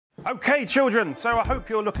Okay children, so I hope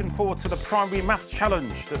you're looking forward to the primary maths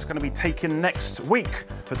challenge that's going to be taken next week.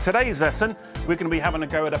 For today's lesson, we're going to be having a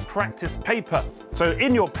go at a practice paper. So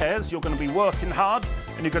in your pairs, you're going to be working hard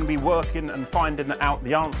and you're going to be working and finding out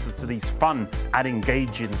the answers to these fun and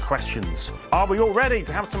engaging questions. Are we all ready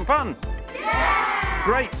to have some fun? Yeah!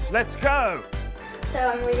 Great, let's go! So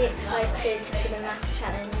I'm really excited for the maths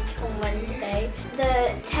challenge on Wednesday.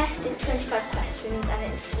 The test is 25 questions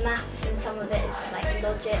and it's maths and some of it is like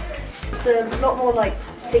logic. It's a lot more like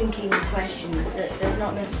thinking questions, that there's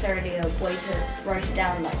not necessarily a way to write it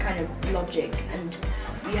down like kind of logic, and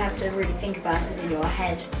you have to really think about it in your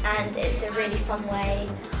head. And it's a really fun way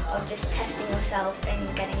of just testing yourself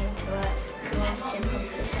and getting into a competitive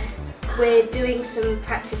competition. We're doing some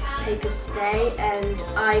practice papers today and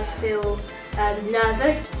I feel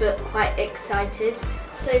nervous but quite excited.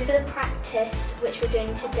 So for the practice, which we're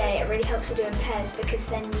doing today, it really helps to do in pairs because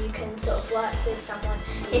then you can sort of work with someone.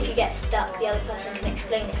 If you get stuck, the other person can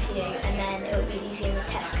explain it to you and then it will be easier in the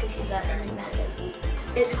test because you've learned a new method.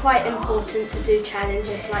 It's quite important to do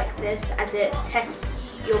challenges like this as it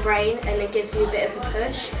tests your brain and it gives you a bit of a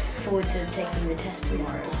push. Forward to taking the test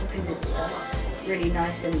tomorrow because it's a really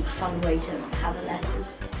nice and fun way to have a lesson.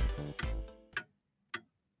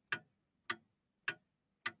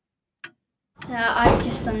 So I've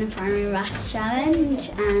just done the primary maths challenge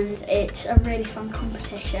and it's a really fun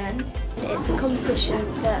competition. It's a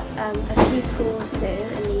competition that a few schools do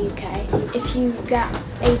in the UK. If you get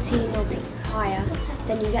 18 or higher,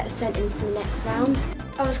 then you get sent into the next round.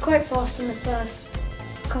 I was quite fast on the first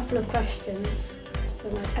couple of questions,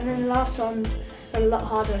 and then the last ones were a lot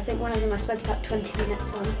harder. I think one of them I spent about 20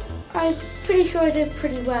 minutes on. I'm pretty sure I did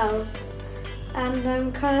pretty well. And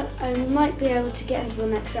I might be able to get into the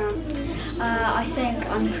next round. I think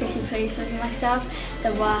I'm pretty pleased with myself.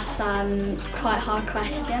 There were some quite hard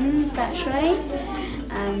questions actually,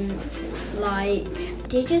 like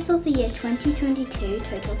digits of the year 2022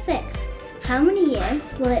 total 6. How many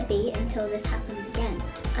years will it be until this happens again?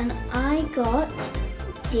 And I got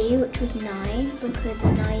D, which was 9, because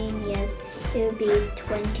in 9 years it would be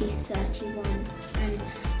 2031. And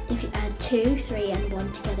if you add 2, 3 and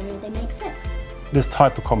 1 together, they make 6. This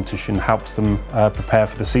type of competition helps them prepare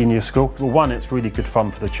for the senior school. Well, one, it's really good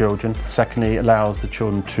fun for the children. Secondly, it allows the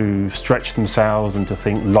children to stretch themselves and to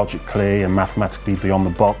think logically and mathematically beyond the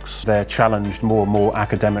box. They're challenged more and more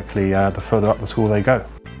academically the further up the school they go.